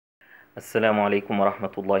السلام عليكم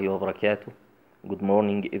ورحمة الله وبركاته. Good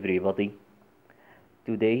morning everybody.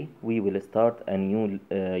 Today we will start a new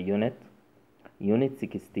unit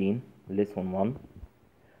 16, lesson 1.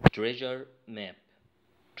 Treasure map.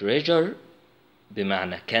 Treasure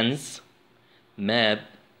بمعنى كنز، map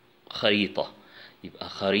خريطة، يبقى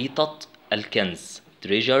خريطة الكنز.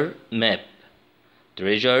 Treasure map.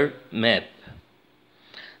 Treasure map.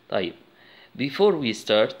 طيب, before we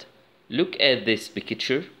start, look at this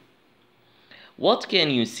picture. What can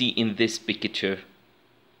you see in this picture?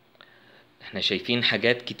 احنا شايفين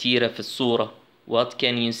حاجات كتيرة في الصورة. What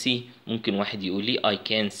can you see? ممكن واحد يقول لي I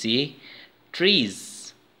can see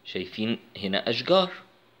trees. شايفين هنا أشجار.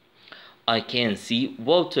 I can see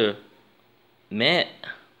water. ماء.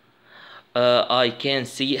 I can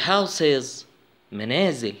see houses.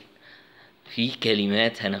 منازل. في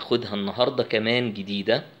كلمات هناخدها النهاردة كمان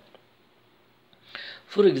جديدة.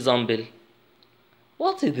 For example,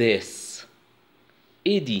 what is this?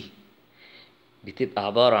 ايه دي؟ بتبقى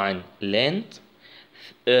عبارة عن land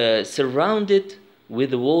surrounded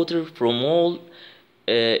with water from all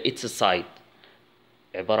its side.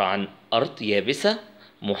 عبارة عن أرض يابسة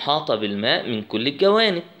محاطة بالماء من كل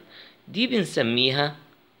الجوانب. دي بنسميها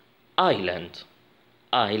island.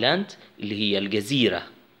 island اللي هي الجزيرة.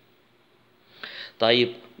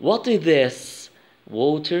 طيب, what is this?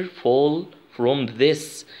 Water fall from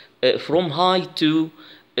this from high to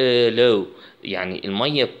low. يعني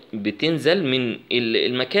المية بتنزل من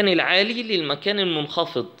المكان العالي للمكان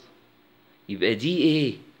المنخفض. يبقى دي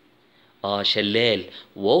ايه؟ شلال.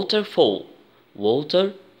 waterfall.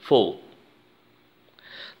 waterfall.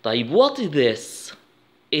 طيب, what is this?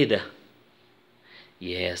 ايه ده؟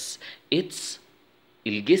 yes, it's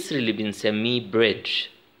الجسر اللي بنسميه bridge.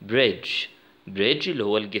 bridge اللي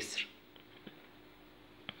هو الجسر.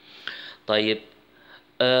 طيب,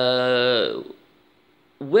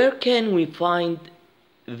 where can we find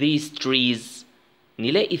these trees?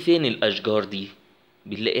 نلاقي فين الأشجار دي؟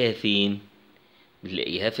 بنلاقيها فين؟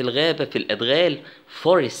 بنلاقيها في الغابة، في الأدغال.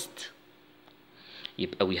 forest.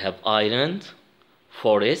 يبقى we have island,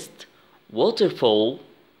 forest, waterfall.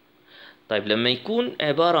 طيب, لما يكون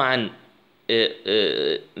عبارة عن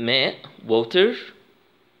ماء water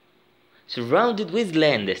surrounded with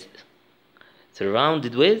land.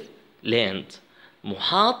 surrounded with land.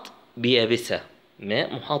 محاط بيابسة.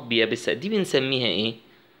 ماء محاط بيابسة. دي بنسميها ايه؟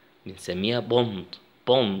 بنسميها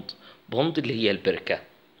بوند اللي هي البركة.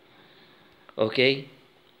 اوكي.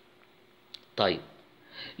 طيب,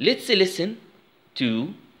 let's listen to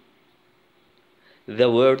the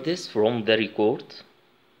words from the record.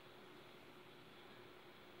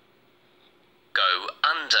 Go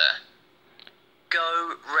under, go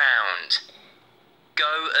round,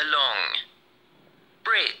 go along,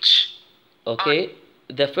 bridge. Okay,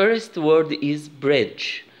 the first word is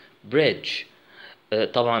bridge.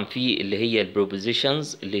 طبعا في اللي هي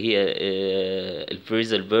البروبوزيشنز اللي هي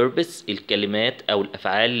الفريزال فيربس، الكلمات او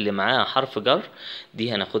الافعال اللي معاها حرف جر.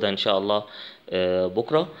 دي هناخدها ان شاء الله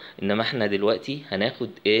بكره. انما احنا دلوقتي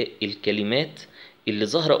هناخد الكلمات اللي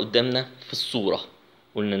ظاهره قدامنا في الصوره.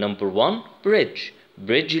 قلنا نمبر 1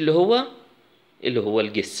 بريدج اللي هو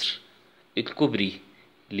الجسر، الكوبري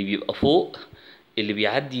اللي بيبقى فوق، اللي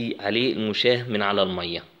بيعدي عليه المشاة من على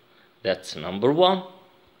المية. That's number 1.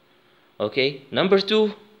 Okay, number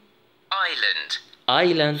 2.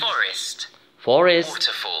 Island. Forest.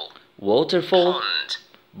 Waterfall.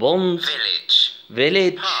 Pond.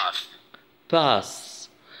 Village. Pass.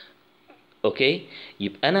 Okay,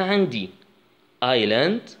 يبقى أنا عندي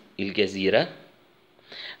island الجزيرة،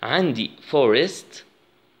 عندي forest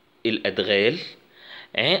الأدغال،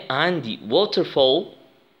 عندي waterfall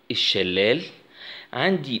الشلال،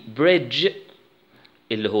 عندي bridge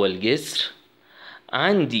اللي هو الجسر،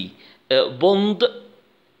 عندي بوند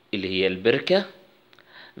اللي هي البركة،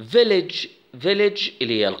 village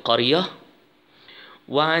اللي هي القرية،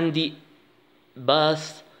 وعندي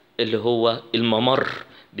باث اللي هو الممر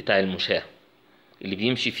بتاع المشاة اللي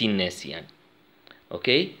بيمشي فيه الناس يعني.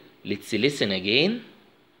 اوكي, let's listen again.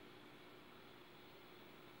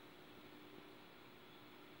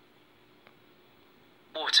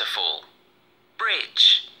 Waterfall,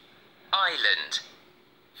 bridge, island,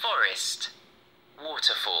 forest,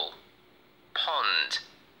 waterfall, pond,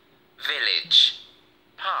 village,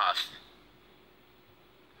 path.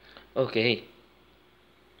 Okay,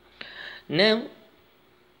 now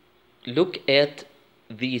look at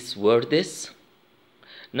these words.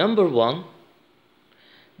 Number 1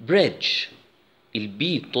 bridge.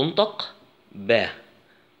 البي تنطق با.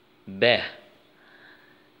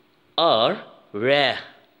 R را.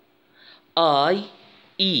 I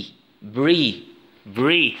E بري.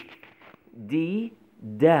 D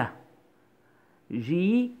دا.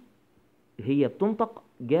 جي هي بتنطق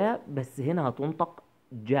جا، بس هنا هتنطق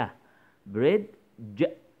جا. بريد ج،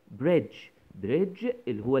 بريدج، بريدج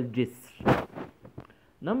اللي هو الجسر.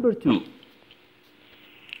 نمبر 2،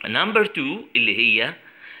 نمبر 2 اللي هي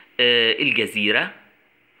الجزيرة.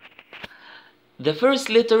 The first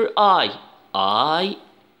letter I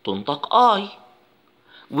تنطق I،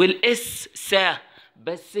 والاس سا،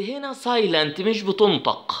 بس هنا سايلنت مش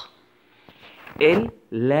بتنطق.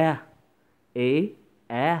 لا، اي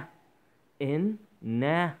ان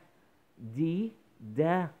نا، دي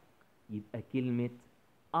دا، يبقى كلمة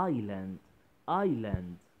island.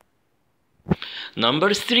 island.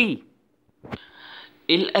 نمبر 3،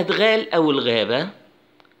 الأدغال أو الغابة.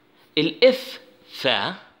 الإف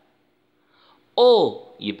فا، أو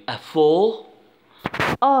يبقى فو،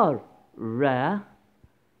 آر را،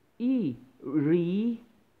 إي ري،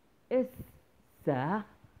 إس سا،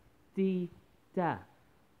 تي تا.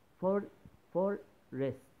 فورست،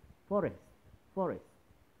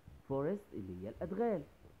 فورست اللي هي الأدغال.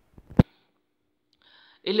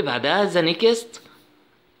 اللي بعدها ذا نيكست،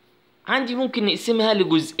 عندي ممكن نقسمها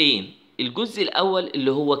لجزئين. الجزء الأول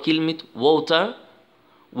اللي هو كلمة water،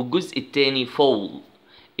 والجزء التاني fall.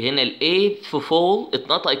 هنا ال A في fall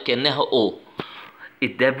اتنطقت كأنها O.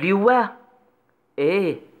 ال W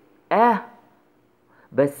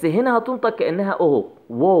بس هنا هتنطق كأنها O.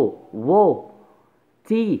 وو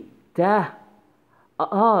تي تا،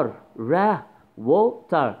 ار را،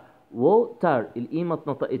 ووتر الإي ما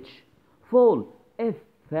اتنطقتش. fall اف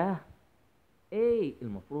فا، اي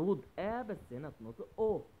المفروض بس هنا اتنطق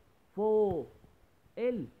او. فو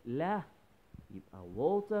لا، يبقى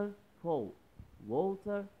water fall.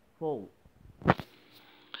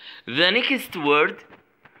 The next word,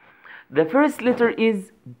 the first letter is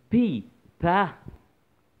P pa.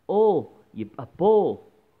 O يبقى بو.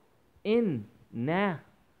 ان نا،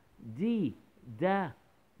 دي دا،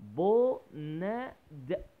 بو نا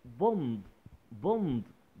د، بوند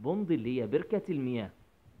اللي هي بركة المياه.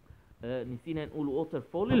 نسينا نقول ووتر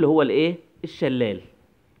فول اللي هو الايه؟ الشلال.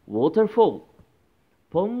 ووتر فول،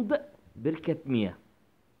 بوند بركة مياه.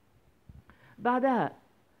 بعدها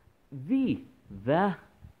ذا،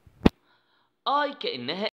 اي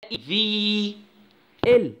كأنها في.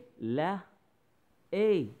 لا،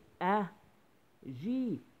 اي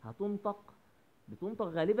جي بتنطق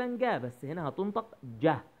غالبا جا، بس هنا هتنطق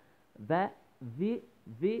جا. ذا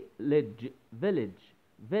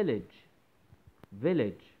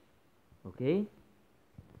فيليج. اوكي.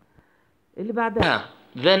 اللي بعدها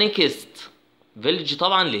the next village،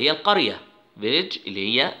 طبعا اللي هي القرية. village اللي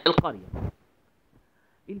هي القرية.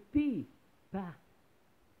 البي با،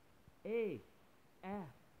 اي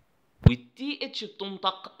والتي اتش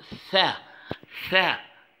بتنطق ثا.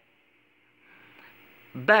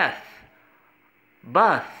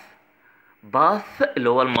 باث اللي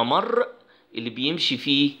هو الممر اللي بيمشي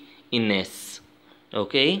فيه الناس.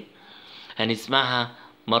 اوكي، هنسمعها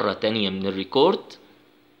مرة تانية من الريكورد.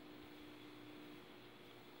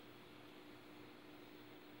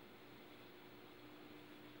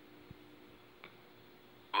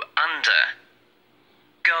 Under.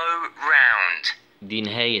 Go round. دي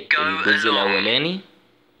نهاية الجزء الأولاني.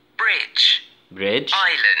 Bridge.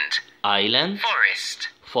 Island.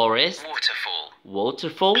 Forest.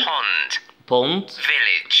 Waterfall. Pond.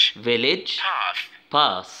 Village.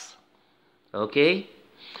 Path. اوكي.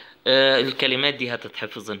 الكلمات دي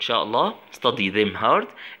هتتحفظ ان شاء الله. Study them hard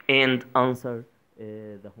and answer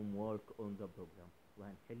the homework on the program.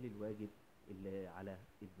 وهنحل الواجب اللي على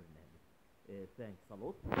البرنامج. Thanks a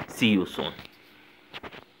lot. See you soon.